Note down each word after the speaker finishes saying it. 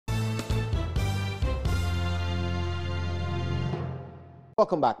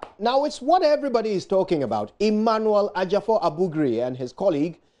Welcome back. Now, it's what everybody is talking about. Emmanuel Ajiafor Abugri and his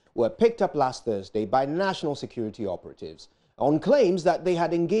colleague were picked up last Thursday by national security operatives on claims that they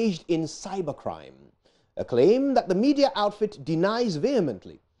had engaged in cybercrime, a claim that the media outfit denies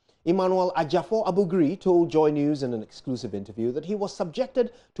vehemently. Emmanuel Ajiafor Abugri told JoyNews in an exclusive interview that he was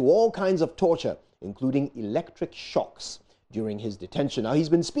subjected to all kinds of torture, including electric shocks, during his detention. Now, he's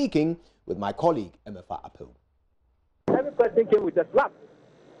been speaking with my colleague, Emefa Apo. Every person came with a slap,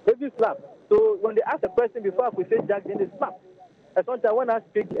 heavy slap. So when they ask a question before I could say Jack, then they slap. And sometimes when I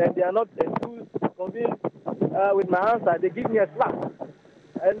speak and they are not too convinced with my answer, they give me a slap.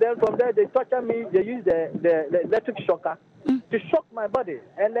 And then from there, they torture me. They use the electric shocker to shock my body.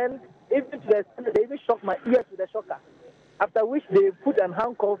 And then even to the extent that they even shock my ears with the shocker. After which they put a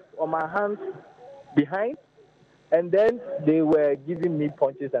handcuff on my hands behind. And then they were giving me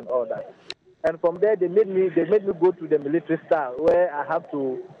punches and all that. And from there, they made me go to the military style, where I have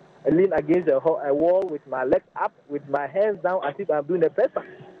to lean against a wall with my legs up, with my hands down, as if I'm doing a press up.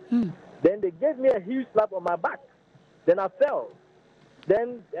 Then they gave me a huge slap on my back. Then I fell.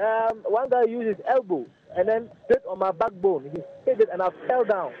 Then one guy used his elbow, and then straight on my backbone. He hit it, and I fell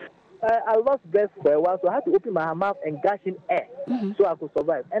down. I lost breath for a while, so I had to open my mouth and gush in air so I could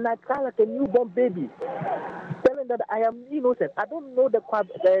survive. And I cried like a newborn baby, telling that I am innocent. I don't know the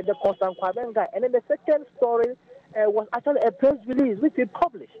Constant Kwaben guy. And then the second story was actually a press release, which we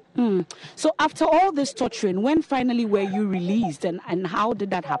published. So after all this torturing, when finally were you released, and how did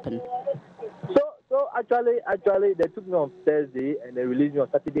that happen? So actually, they took me on Thursday, and they released me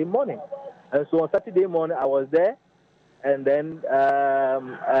on Saturday morning. And so on Saturday morning, I was there. And then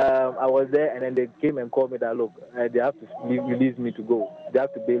I was there, and then they came and called me that, look, they have to release me to go. They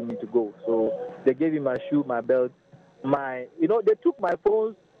have to bail me to go. So they gave me my shoe, my belt, they took my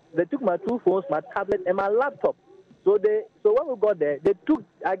phones, they took my 2 phones, my tablet, and my laptop. So when we got there, they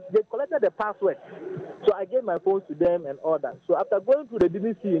collected the password. So I gave my phones to them and all that. So after going through, they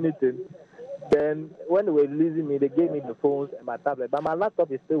didn't see anything. Then when they were releasing me, they gave me the phones and my tablet. But my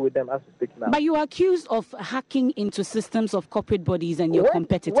laptop is still with them as we speak now. But you are accused of hacking into systems of corporate bodies and your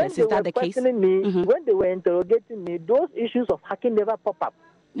competitors. Is that the case? When they were interrogating me, those issues of hacking never pop up.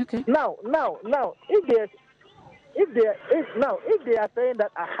 Okay. Now, if they are saying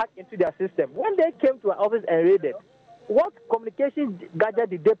that I hacked into their system, when they came to our office and raided, what communication gadget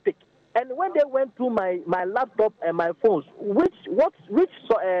did they pick? And when they went through my laptop and my phones, which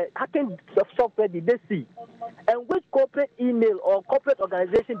hacking software did they see? And which corporate email or corporate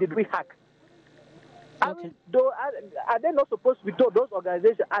organization did we hack? Okay. Are they not supposed to be told, those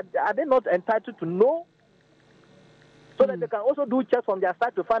organizations, are they not entitled to know? So that they can also do checks from their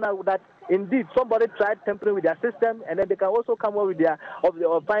side to find out that indeed somebody tried tampering with their system, and then they can also come up with their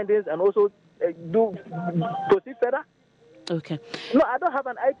findings and also proceed further. Okay. No, I don't have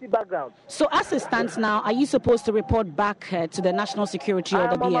an IT background. So as it stands now, are you supposed to report back to the National Security or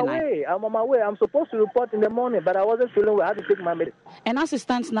the BNI? I'm on my way. I'm supposed to report in the morning, but I wasn't feeling well. I had to take my medicine. And as it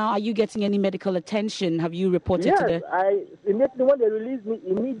stands now, are you getting any medical attention? Have you reported to the... Yes, immediately when they released me,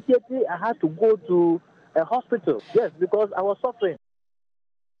 I had to go to a hospital. Yes, because I was suffering.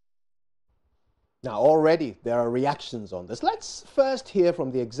 Now, already there are reactions on this. Let's first hear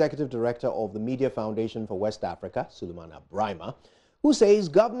from the Executive Director of the Media Foundation for West Africa, Suleiman Abrima, who says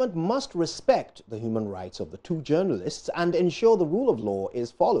government must respect the human rights of the 2 journalists and ensure the rule of law is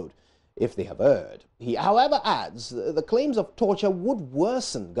followed if they have erred. He, however, adds the claims of torture would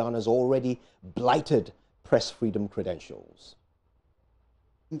worsen Ghana's already blighted press freedom credentials.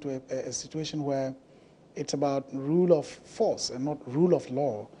 Into a situation where it's about rule of force and not rule of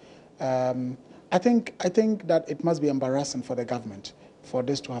law. I think that it must be embarrassing for the government for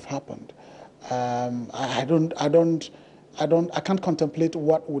this to have happened. I can't contemplate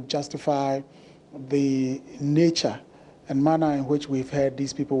what would justify the nature and manner in which we've heard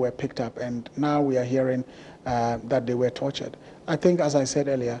these people were picked up, and now we are hearing that they were tortured. I think, as I said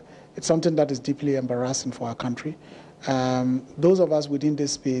earlier, it's something that is deeply embarrassing for our country. Those of us within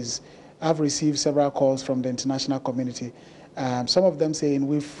this space have received several calls from the international community. Some of them saying,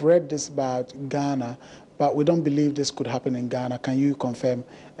 we've read this about Ghana, but we don't believe this could happen in Ghana. Can you confirm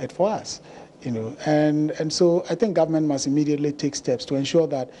it for us? And so I think government must immediately take steps to ensure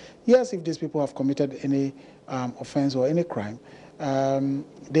that, yes, if these people have committed any offense or any crime,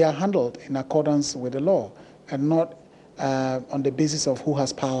 they are handled in accordance with the law and not on the basis of who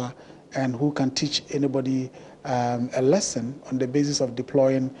has power and who can teach anybody a lesson on the basis of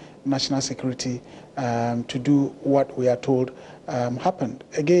deploying national security to do what we are told happened.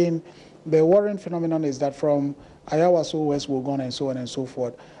 Again, the worrying phenomenon is that from Ayawaso, West Wogon, and so on and so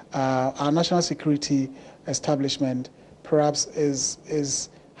forth, our national security establishment perhaps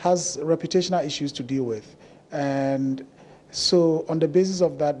has reputational issues to deal with. And so on the basis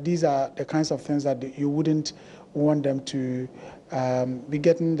of that, these are the kinds of things that you wouldn't want them to be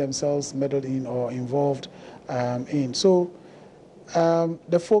getting themselves meddled in or involved in. So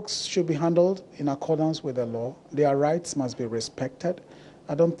the folks should be handled in accordance with the law. Their rights must be respected.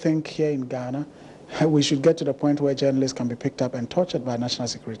 I don't think here in Ghana we should get to the point where journalists can be picked up and tortured by national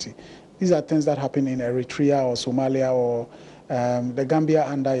security. These are things that happen in Eritrea or Somalia or the Gambia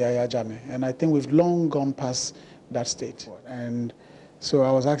under Yahya Jammeh. And I think we've long gone past that state. And so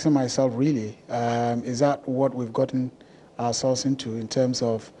I was asking myself, really, is that what we've gotten ourselves into in terms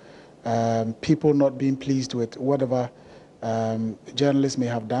of people not being pleased with whatever journalists may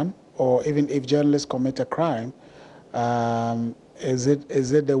have done? Or even if journalists commit a crime, is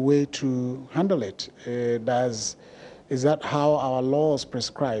it the way to handle it? Is that how our laws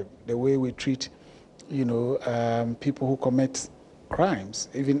prescribe, the way we treat, people who commit crimes,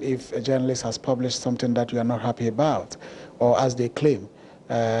 even if a journalist has published something that you are not happy about, or as they claim,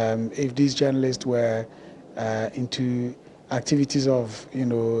 if these journalists were into activities of,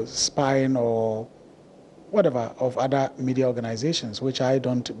 spying or whatever of other media organizations, which I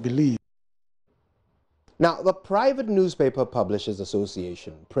don't believe. Now, the Private Newspaper Publishers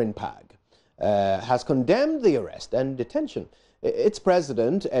Association, PRINPAG, has condemned the arrest and detention. Its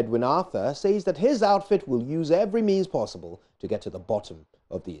president, Edwin Arthur, says that his outfit will use every means possible to get to the bottom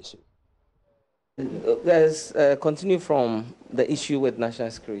of the issue. Let's continue from the issue with national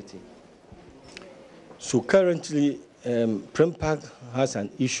security. So currently, PRINPAG has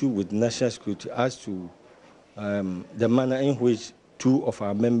an issue with national security as to the manner in which two of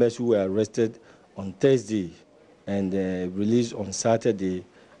our members who were arrested on Thursday and released on Saturday,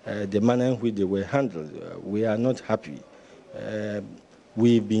 the manner in which they were handled. We are not happy.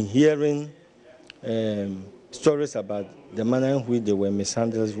 We've been hearing stories about the manner in which they were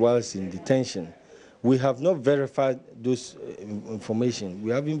mishandled whilst in detention. We have not verified those information.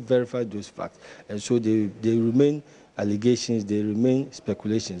 We haven't verified those facts. And so they remain allegations, they remain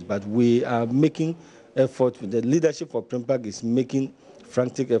speculations. But we are making efforts. The leadership of PRINPAG is making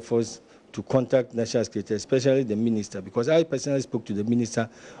frantic efforts to contact national security, especially the minister, because I personally spoke to the minister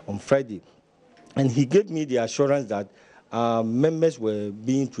on Friday, and he gave me the assurance that our members were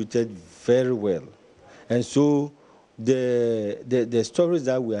being treated very well. And so the stories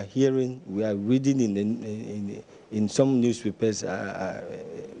that we are hearing, we are reading in some newspapers,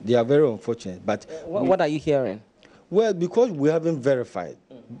 they are very unfortunate. But what are you hearing? Well, because we haven't verified.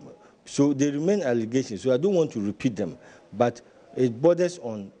 So they remain allegations, so I don't want to repeat them. But it borders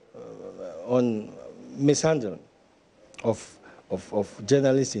on mishandling of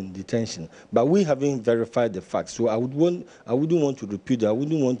journalists in detention. But we haven't verified the facts, so I wouldn't want to repeat them. I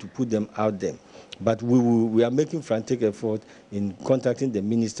wouldn't want to put them out there. But we are making frantic effort in contacting the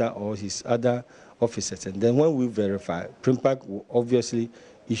minister or his other officers. And then when we verify, PRINPAG will obviously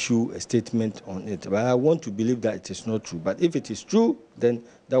issue a statement on it. But I want to believe that it is not true. But if it is true, then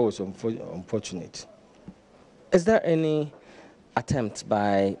that was unfortunate. Is there any attempt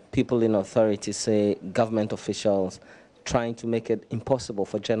by people in authority, say government officials, trying to make it impossible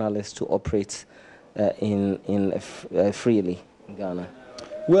for journalists to operate freely in Ghana?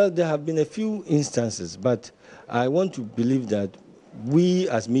 Well, there have been a few instances, but I want to believe that we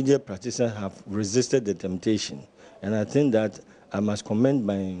as media practitioners have resisted the temptation. And I think that I must commend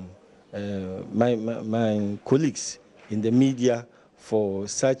my colleagues in the media for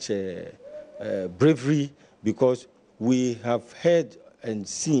such bravery, because we have heard and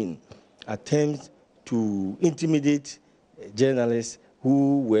seen attempts to intimidate journalists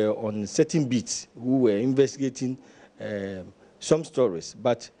who were on certain beats, who were investigating some stories,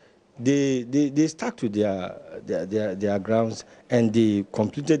 but they stuck to their grounds, and they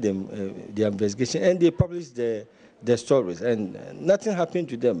completed their investigation, and they published their stories, and nothing happened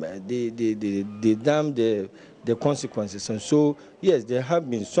to them. They damned the consequences. And so, yes, there have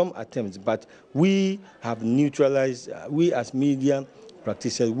been some attempts, but we have neutralized, we as media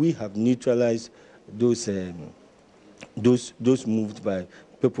practitioners, we have neutralized those moved by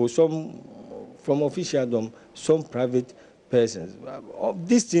people, some from officialdom, some private persons.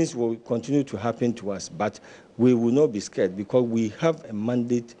 These things will continue to happen to us, but we will not be scared, because we have a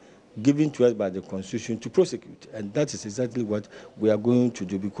mandate given to us by the Constitution to prosecute, and that is exactly what we are going to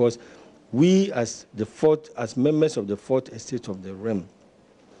do, because we as members of the fourth estate of the realm,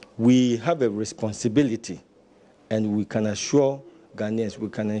 we have a responsibility, and we can assure Ghanaians, we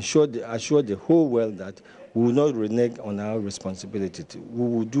can assure the whole world that we will not renege on our responsibility. We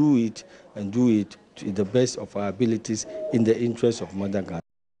will do it, and do it to the best of our abilities in the interest of Mother Ghana.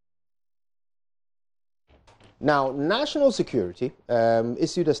 Now, National Security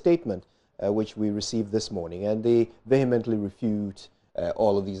issued a statement which we received this morning, and they vehemently refute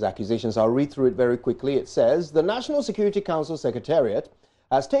all of these accusations. I'll read through it very quickly. It says, the National Security Council Secretariat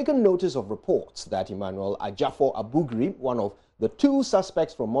has taken notice of reports that Emmanuel Ajafor Abugri, one of the 2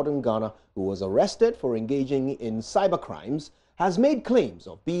 suspects from modern Ghana who was arrested for engaging in cybercrimes, has made claims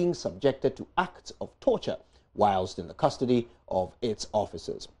of being subjected to acts of torture whilst in the custody of its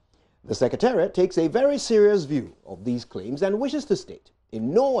officers. The Secretariat takes a very serious view of these claims and wishes to state,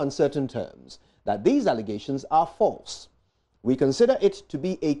 in no uncertain terms, that these allegations are false. We consider it to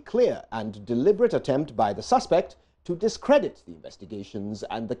be a clear and deliberate attempt by the suspect to discredit the investigations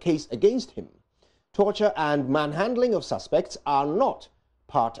and the case against him. Torture and manhandling of suspects are not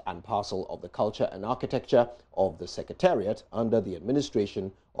part and parcel of the culture and architecture of the Secretariat under the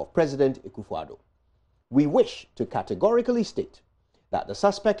administration of President Akufo-Addo. We wish to categorically state that the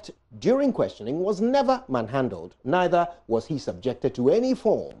suspect during questioning was never manhandled, neither was he subjected to any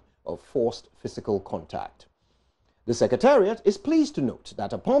form of forced physical contact. The Secretariat is pleased to note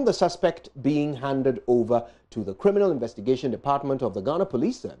that upon the suspect being handed over to the Criminal Investigation Department of the Ghana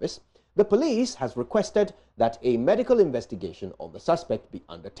Police Service, the police has requested that a medical investigation of the suspect be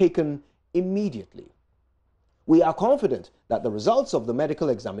undertaken immediately. We are confident that the results of the medical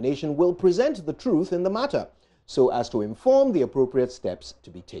examination will present the truth in the matter, so as to inform the appropriate steps to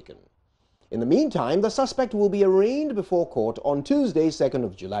be taken. In the meantime, the suspect will be arraigned before court on Tuesday, 2nd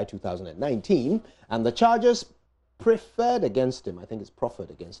of July 2019, and the charges proffered against him,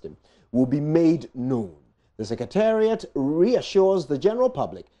 will be made known. The Secretariat reassures the general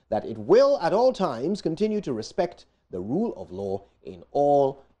public that it will at all times continue to respect the rule of law in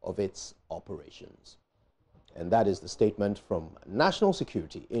all of its operations. And that is the statement from National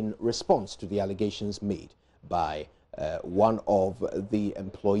Security in response to the allegations made by one of the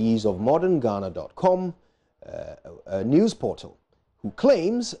employees of modernghana.com, a news portal, who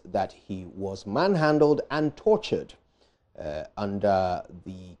claims that he was manhandled and tortured under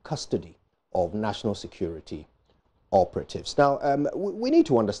the custody of National Security operatives. Now, we need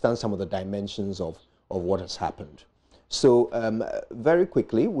to understand some of the dimensions of what has happened. So, very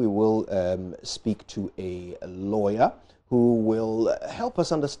quickly, we will speak to a lawyer who will help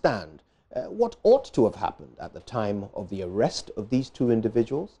us understand what ought to have happened at the time of the arrest of these 2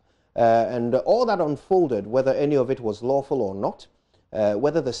 individuals, and all that unfolded, whether any of it was lawful or not,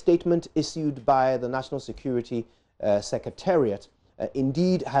 whether the statement issued by the National Security Secretariat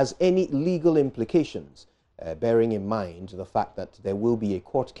indeed has any legal implications, bearing in mind the fact that there will be a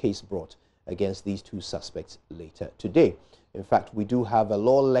court case brought against these 2 suspects later today. In fact, we do have a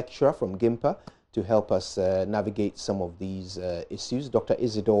law lecturer from GIMPA to help us navigate some of these issues. Dr.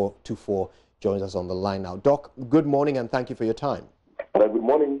 Isidore Tufo joins us on the line now. Doc, good morning and thank you for your time. Good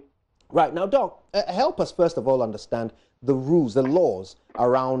morning. Right, now Doc, help us first of all understand the rules, the laws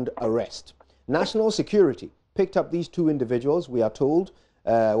around arrest. National Security picked up these 2 individuals, we are told,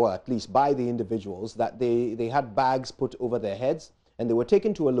 well, at least by the individuals, that they had bags put over their heads and they were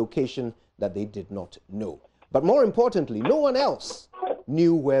taken to a location that they did not know. But more importantly, no one else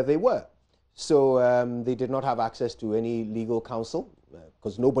knew where they were. So they did not have access to any legal counsel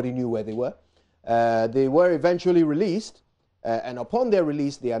because nobody knew where they were. They were eventually released, and upon their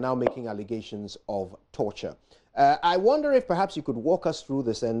release, they are now making allegations of torture. I wonder if perhaps you could walk us through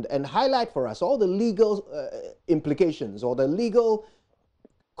this and highlight for us all the legal implications or the legal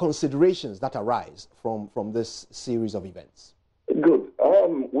considerations that arise from this series of events. Good.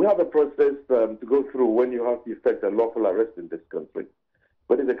 We have a process to go through when you have to effect a lawful arrest in this country.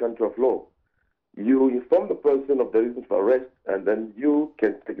 What is a country of law? You inform the person of the reason for arrest, and then you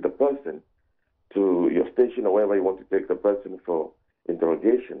can take the person to your station or wherever you want to take the person for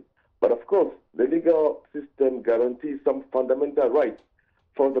interrogation. But of course, the legal system guarantees some fundamental rights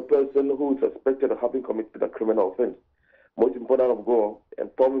for the person who is suspected of having committed a criminal offense. Most important of all,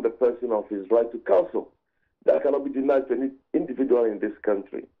 informing the person of his right to counsel. That cannot be denied to any individual in this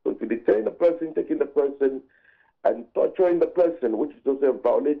country. So to detain the person, taking the person, and torturing the person, which is also a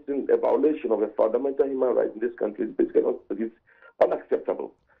violation of a fundamental human right in this country, is basically is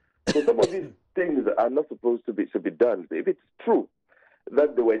unacceptable. So some of these things are not supposed to be done. If it's true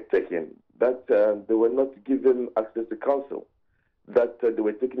that they were taken, that they were not given access to counsel, that they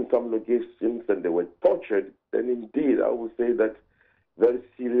were taken some locations and they were tortured, then indeed I would say that very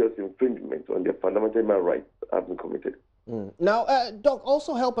serious infringement on their fundamental human rights have been committed. Now, Doc,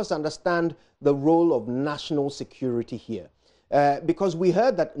 also help us understand the role of national security here, because we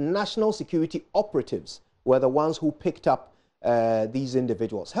heard that national security operatives were the ones who picked up these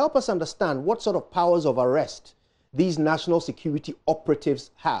individuals. Help us understand what sort of powers of arrest these national security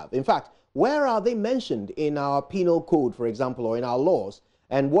operatives have. In fact, where are they mentioned in our penal code, for example, or in our laws?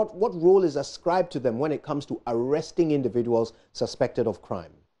 And what role is ascribed to them when it comes to arresting individuals suspected of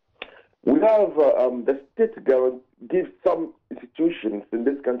crime? We have the state gives some institutions in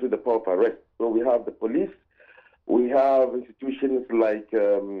this country the power of arrest. So we have the police, we have institutions like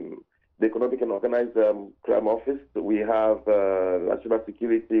the Economic and Organized Crime Office, we have National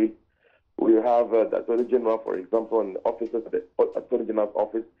Security, we have the Attorney General, for example, and officers at the Attorney General's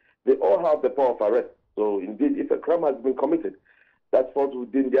office. They all have the power of arrest. So indeed, if a crime has been committed, that falls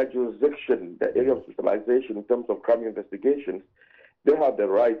within their jurisdiction, the area of specialization in terms of crime investigations, they have the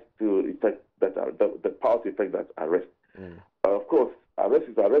right to effect that, the power to effect that arrest. Of course, arrest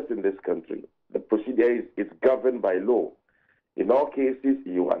is arrest in this country. The procedure is governed by law. In all cases,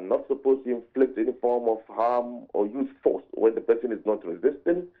 you are not supposed to inflict any form of harm or use force when the person is not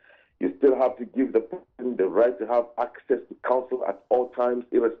resisting. You still have to give the person the right to have access to counsel at all times,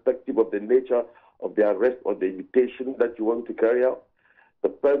 irrespective of the nature of the arrest or the invitation that you want to carry out. The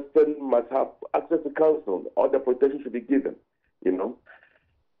person must have access to counsel, or the protection should be given, you know.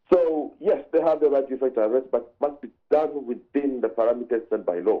 So, yes, they have the right to effect arrest, but must be done within the parameters set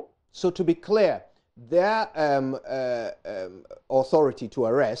by law. So to be clear, their authority to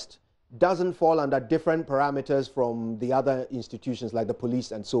arrest doesn't fall under different parameters from the other institutions like the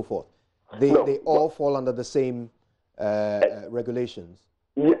police and so forth. They all fall under the same regulations.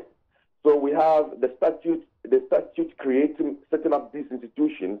 Yes. So we have the statute setting up these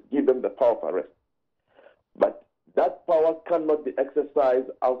institutions, give them the power of arrest. But that power cannot be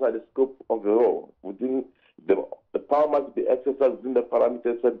exercised outside the scope of the law. Within the power must be exercised within the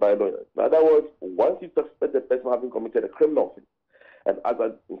parameters set by law. In other words, once you suspect a person having committed a criminal offense, and as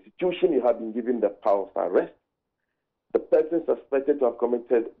an institution you have been given the power of arrest, the person suspected to have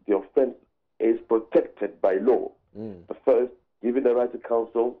committed the offense is protected by law. The first, giving the right to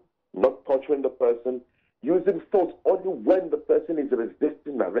counsel, not torturing the person, using force only when the person is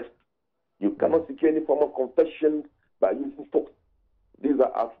resisting arrest. You cannot secure any form of confession by using force. These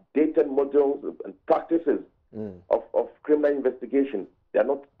are outdated models and practices of criminal investigation. They are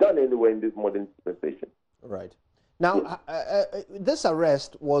not done anywhere in this modern dispensation. Right. Now, this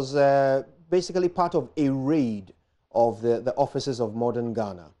arrest was basically part of a raid of the offices of Modern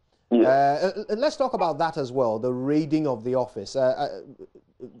Ghana. Yes. Let's talk about that as well, the raiding of the office.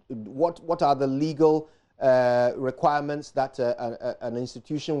 What are the legal requirements that an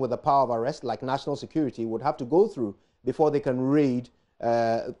institution with the power of arrest, like national security, would have to go through before they can raid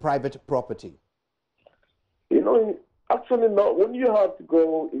private property? You know, actually, no. When you have to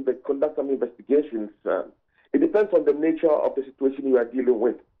go conduct some investigations, it depends on the nature of the situation you are dealing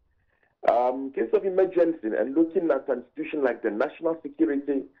with. In case of emergency and looking at an institution like the national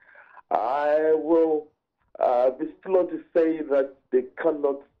security, I will be slow to say that they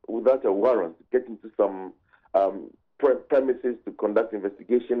cannot, without a warrant, get into some premises to conduct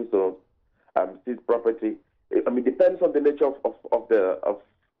investigations or seize property. I mean, it depends on the nature of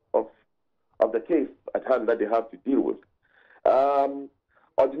the case at hand that they have to deal with.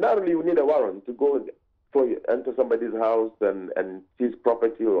 Ordinarily, you need a warrant to go enter somebody's house and seize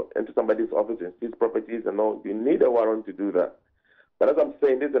property, or enter somebody's office and seize properties and all. You need a warrant to do that. But as I'm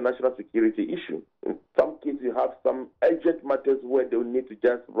saying, this is a national security issue. In some cases, you have some urgent matters where they will need to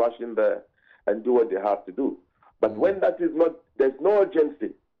just rush in there and do what they have to do. But when that is not, there's no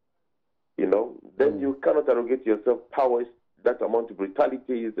urgency, you know, then you cannot arrogate yourself powers that amount to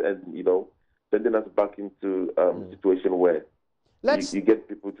brutalities and, you know, sending us back into a situation where you get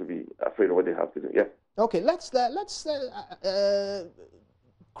people to be afraid of what they have to do. Yeah. Okay, let's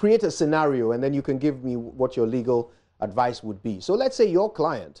create a scenario, and then you can give me what your legal advice would be. So let's say your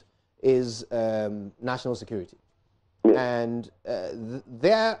client is national security, and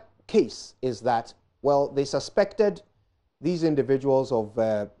their case is that, well, they suspected these individuals of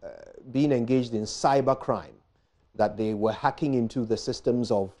being engaged in cyber crime, that they were hacking into the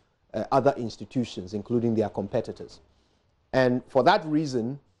systems of other institutions, including their competitors. And for that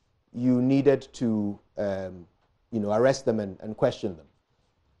reason, you needed to arrest them and question them.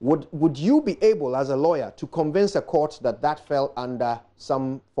 Would you be able, as a lawyer, to convince a court that that fell under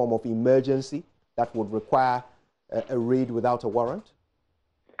some form of emergency that would require a raid without a warrant?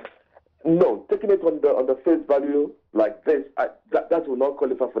 No, taking it on the face value like this, that will not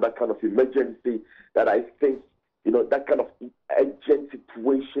qualify for that kind of emergency that I think, you know, that kind of urgent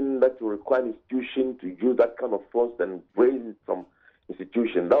situation that will require an institution to use that kind of force and raid from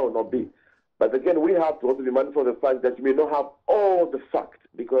institution. That will not be. But again, we have to also be mindful of the fact that you may not have all the facts,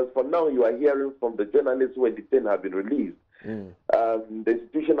 because for now you are hearing from the journalists who are detained have been released. The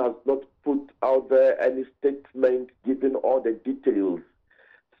institution has not put out there any statement giving all the details.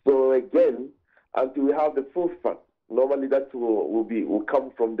 So again until we have the full facts. Normally that will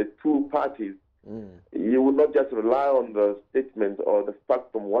come from the two parties. You will not just rely on the statement or the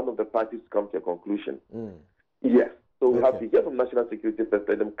fact from one of the parties to come to a conclusion. Yes. So we have to hear from national security first,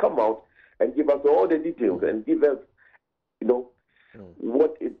 let them come out and give us all the details and give us,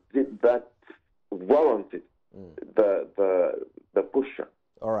 what it did that warranted the pusher.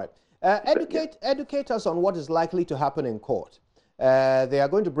 All right. Educate us on what is likely to happen in court. They are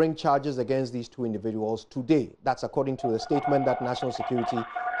going to bring charges against these two individuals today. That's according to the statement that National Security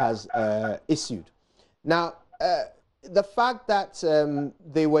has issued. Now, the fact that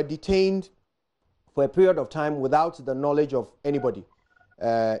they were detained for a period of time without the knowledge of anybody,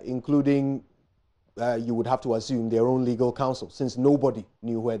 including, you would have to assume, their own legal counsel, since nobody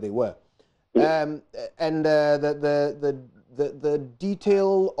knew where they were. And the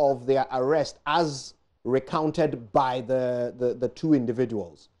detail of their arrest as recounted by the two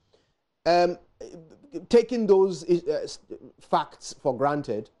individuals. Taking those facts for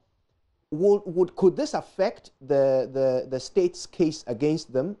granted, could this affect the state's case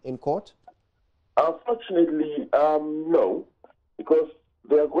against them in court? Unfortunately, no, because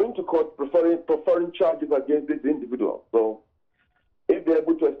they are going to court preferring charges against these individuals. So if they're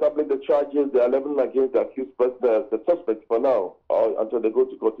able to establish the charges they are leveling against the accused, the suspect for now, or until they go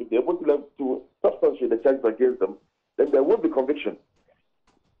to court, if they're able to substantiate the charges against them, then there will be conviction.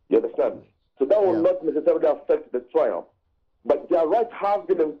 You understand? So that will not necessarily affect the trial. But their rights have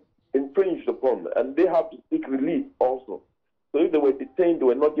been infringed upon, and they have to seek relief also. So if they were detained, they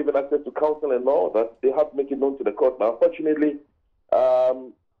were not given access to counsel and all that, they have to make it known to the court. Now, unfortunately,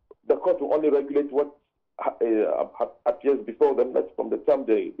 the court will only regulate what appears before them. That's from the time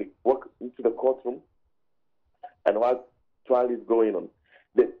they walk into the courtroom and while trial is going on.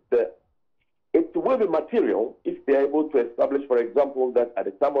 It will be material if they are able to establish, for example, that at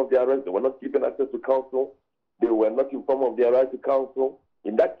the time of the arrest, they were not given access to counsel, they were not informed of their right to counsel.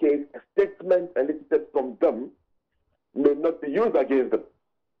 In that case, a statement elicited from them may not be used against them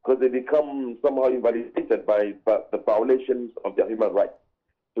because they become somehow invalidated by the violations of their human rights.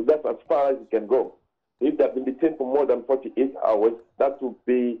 So that's as far as it can go. If they have been detained for more than 48 hours, that would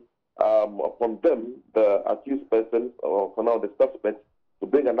be upon them, the accused person, or for now the suspect, to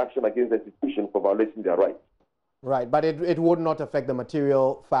bring an action against the institution for violating their rights. Right, but it would not affect the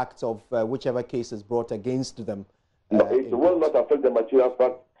material facts of whichever case is brought against them. No, it will not affect the material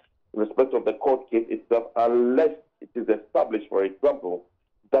facts in respect of the court case itself, unless it is established, for example,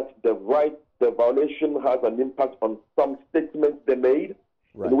 that the violation has an impact on some statements they made,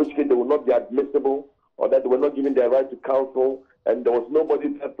 in which case they will not be admissible, or that they were not given their right to counsel, and there was nobody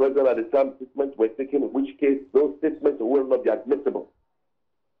present at the time statements were taken, in which case those statements will not be admissible.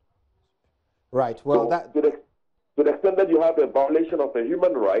 Right. Well, so to the extent that you have a violation of a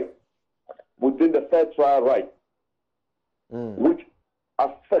human right within the fair trial right, which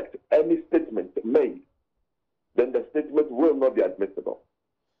affect any statement made, then the statement will not be admissible.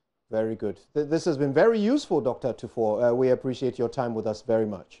 Very good. This has been very useful, Dr. Tufo. We appreciate your time with us very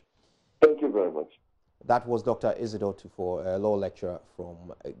much. Thank you very much. That was Dr. Isidore Tufo, a law lecturer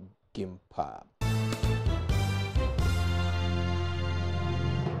from GIMPA.